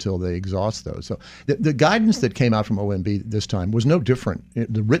operations until they exhaust those. So the guidance that came out from OMB this time was no different.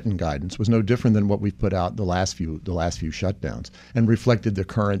 The written guidance was no different than what we've put out the last few shutdowns, and reflected the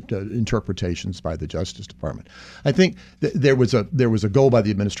current interpretations by the Justice Department. I think there was a goal by the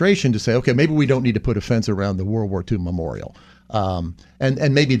administration to say, okay, maybe we don't need to put a fence around the World War II memorial.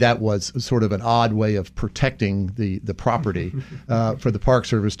 And maybe that was sort of an odd way of protecting the property for the Park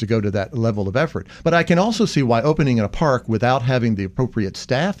Service to go to that level of effort. But I can also see why opening a park without having the appropriate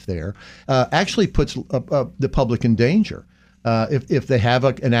staff there actually puts the public in danger. If they have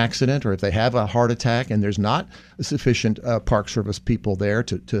an accident or if they have a heart attack and there's not sufficient Park Service people there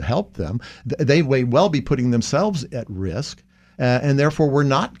to help them, they may well be putting themselves at risk. And therefore,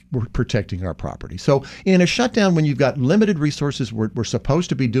 we're protecting our property. So in a shutdown, when you've got limited resources, we're supposed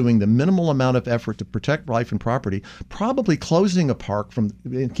to be doing the minimal amount of effort to protect life and property. Probably closing a park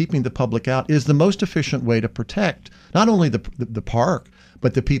and keeping the public out is the most efficient way to protect not only the park,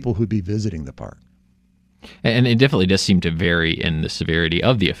 but the people who'd be visiting the park. And it definitely does seem to vary in the severity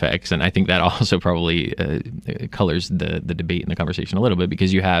of the effects. And I think that also probably colors the debate and the conversation a little bit,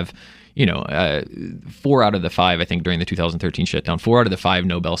 because you have, 4 out of the 5, I think, during the 2013 shutdown, 4 out of the 5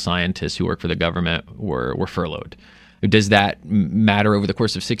 Nobel scientists who work for the government were furloughed. Does that matter over the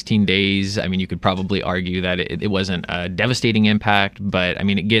course of 16 days? I mean, you could probably argue that it wasn't a devastating impact, but I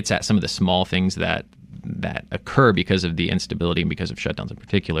mean, it gets at some of the small things that occur because of the instability and because of shutdowns in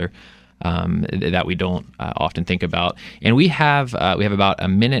particular. That we don't often think about. And we have about a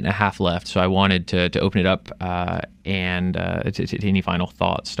minute and a half left, so I wanted to open it up and to any final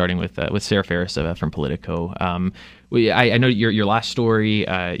thoughts, starting with Sarah Ferris from Politico. I know your last story.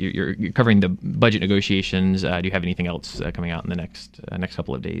 You're covering the budget negotiations. Do you have anything else coming out in the next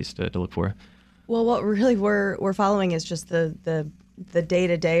couple of days to look for? Well, what really we're following is just the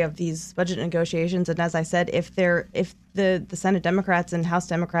day-to-day of these budget negotiations. And as I said, if the Senate Democrats and House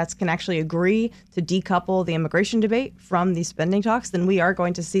Democrats can actually agree to decouple the immigration debate from these spending talks, then we are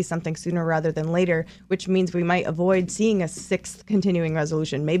going to see something sooner rather than later, which means we might avoid seeing a 6th continuing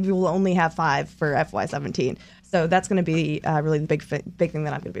resolution. Maybe we'll only have 5 for FY17. So that's going to be really the big thing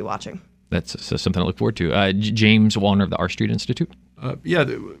that I'm going to be watching. That's something to look forward to. James Wallner of the R Street Institute.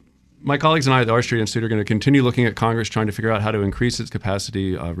 My colleagues and I at the R Street Institute are going to continue looking at Congress, trying to figure out how to increase its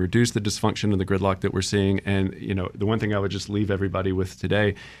capacity, reduce the dysfunction and the gridlock that we're seeing. And, the one thing I would just leave everybody with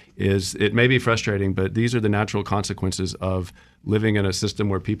today is it may be frustrating, but these are the natural consequences of living in a system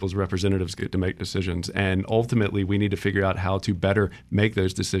where people's representatives get to make decisions. And ultimately, we need to figure out how to better make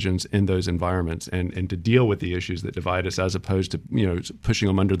those decisions in those environments and to deal with the issues that divide us, as opposed to, pushing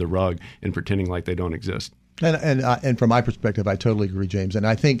them under the rug and pretending like they don't exist. And from my perspective, I totally agree, James. And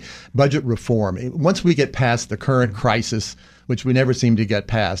I think budget reform, once we get past the current crisis, which we never seem to get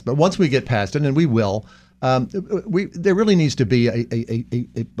past, but once we get past it, and we will, there really needs to be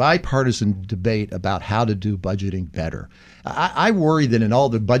a bipartisan debate about how to do budgeting better. I worry that in all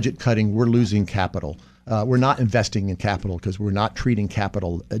the budget cutting, we're losing capital we're not investing in capital because we're not treating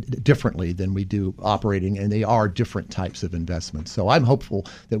capital differently than we do operating, and they are different types of investments. So I'm hopeful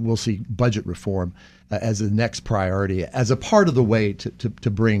that we'll see budget reform as the next priority, as a part of the way to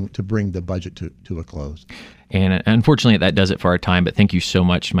bring the budget to a close. And unfortunately, that does it for our time. But thank you so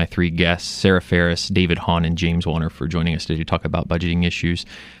much to my three guests, Sarah Ferris, David Hahn, and James Warner, for joining us today to talk about budgeting issues.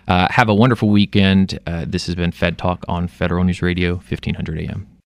 Have a wonderful weekend. This has been Fed Talk on Federal News Radio, 1500 AM.